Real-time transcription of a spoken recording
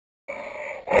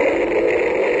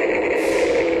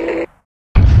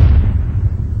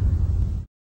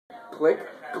Click,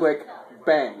 click,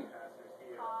 bang.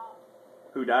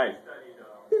 Who died?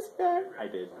 This guy. I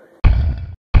did.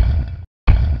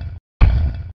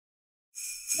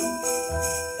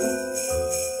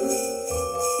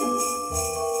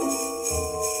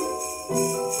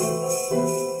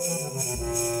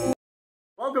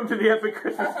 Welcome to the Epic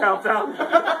Christmas Countdown.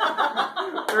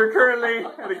 We're currently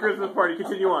at a Christmas party.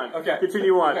 Continue on. Okay.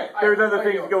 Continue on. Okay. There's other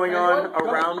things going on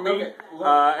around me, and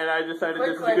I decided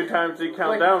this is a good time to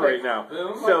count down right now.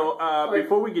 So,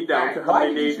 before we get down to how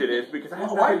many days it is, because I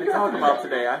have nothing to talk about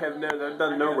today, I have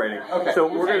done no writing. Okay. So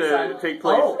we're going to take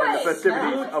place in the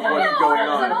festivities of what's going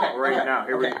on right now.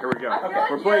 Here we go.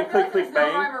 We're playing Click, Click,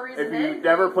 Bang. If you've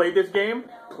never played this game,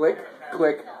 Click,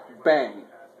 click, bang.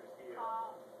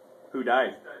 who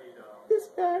died? This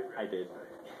guy. I did.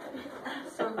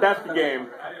 That's the game,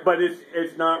 but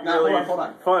it's not really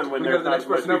fun when there's not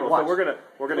much people. So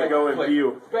we're gonna go and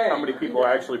view how many people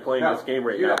are actually playing this game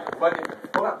right now.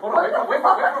 Hold on, wait.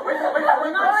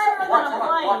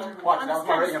 Watch. Now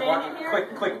I'm ready.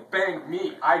 Click, click, bang,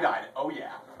 me. I died. Oh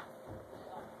yeah.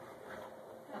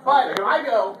 But if I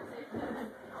go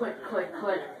click, click,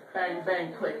 click, bang,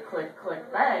 bang, click, click,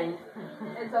 click, bang,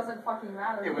 It doesn't fucking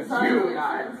matter. it was you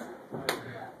guys.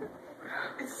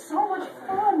 It's so much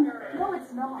fun. No,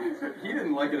 it's not. He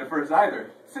didn't like it at first either.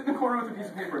 Sit in the corner with a piece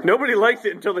of paper. Nobody likes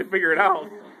it until they figure it out.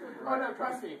 Oh no,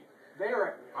 trust me.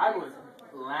 I was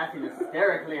laughing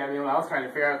hysterically. I mean, when I was trying to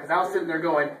figure out, because I was sitting there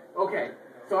going, okay.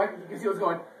 So you can see what's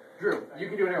going. Drew, you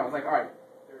can do it now. I was like, all right,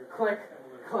 click,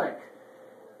 click,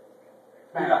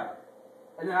 bang. Yeah.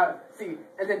 And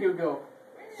then he would go,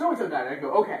 so and so died. And I'd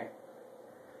go, okay.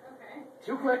 Okay.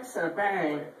 2 clicks and a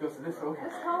bang goes to this. Okay.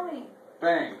 Just tell me.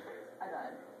 Bang. I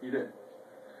died. You did.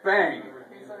 Bang.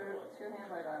 Okay, so 2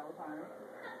 hands I die all the time.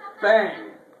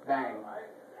 Bang. Bang.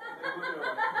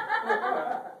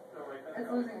 It's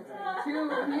losing it to me. If you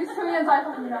use 2 hands, I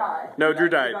fucking die. No, Drew He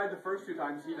died. died the first 2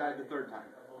 times. He died the 3rd time.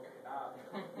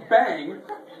 Bang.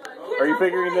 Are you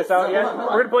figuring this out yet?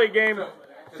 We're gonna play a game.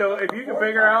 So if you can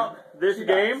figure out this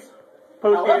game,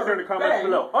 post the answer in the comments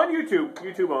below. On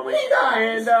YouTube only.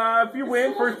 And if you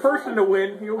win, first person to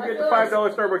win, you'll get the $5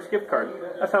 Starbucks gift card.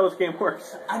 That's how this game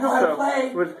works. I know how to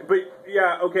play. But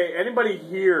yeah, okay. Anybody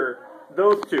here?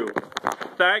 Those two.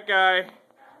 That guy.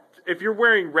 If you're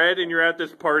wearing red and you're at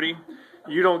this party,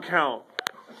 you don't count.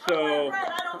 So.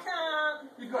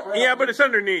 Yeah, but it's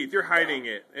underneath. You're hiding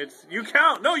it. You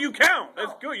count. No, you count.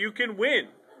 That's good. You can win.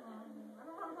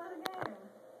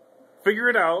 Figure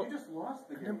it out. You just lost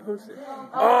the game. And post it.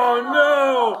 Oh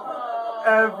no!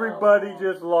 Everybody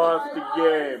just lost the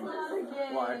game.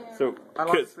 Why? So I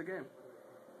lost the game.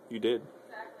 You did.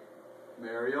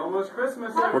 Merry almost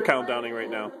Christmas. We're countdowning right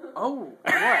now. Oh,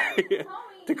 what?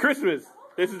 To Christmas.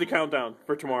 This is the countdown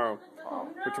for tomorrow.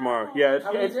 For tomorrow. Yeah,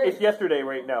 it's yesterday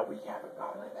right now. We haven't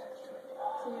gotten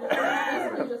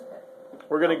it.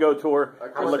 We're gonna go tour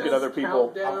and look at other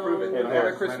people in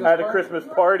here at a Christmas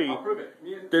party.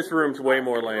 This room's way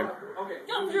more lame.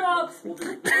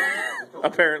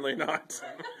 Apparently not.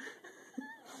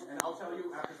 And I'll tell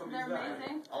you after somebody's They're done.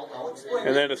 amazing. I'll explain.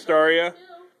 And then Astaria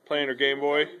playing her Game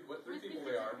Boy. What 3 people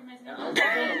they are.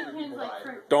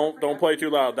 Don't play too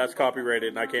loud. That's copyrighted,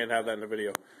 and I can't have that in the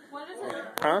video. What is it?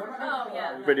 Huh? Oh,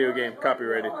 yeah. Video game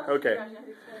copyrighted. Okay.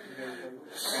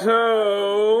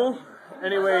 So,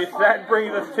 anyways, that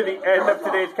brings us to the end of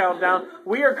today's countdown.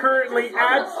 We are currently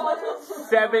at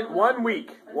 1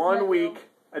 week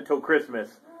until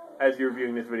Christmas, as you're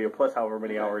viewing this video, plus however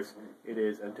many hours it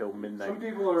is until midnight. Some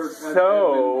people are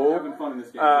having fun in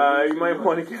this game. You might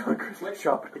want to get on Christmas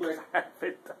shopping because I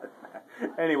haven't done that.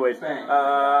 Anyways,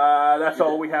 that's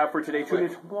all we have for today. Tune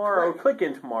in tomorrow, click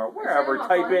in tomorrow, wherever,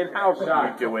 type in, however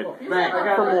you do it,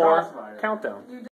 for more countdown.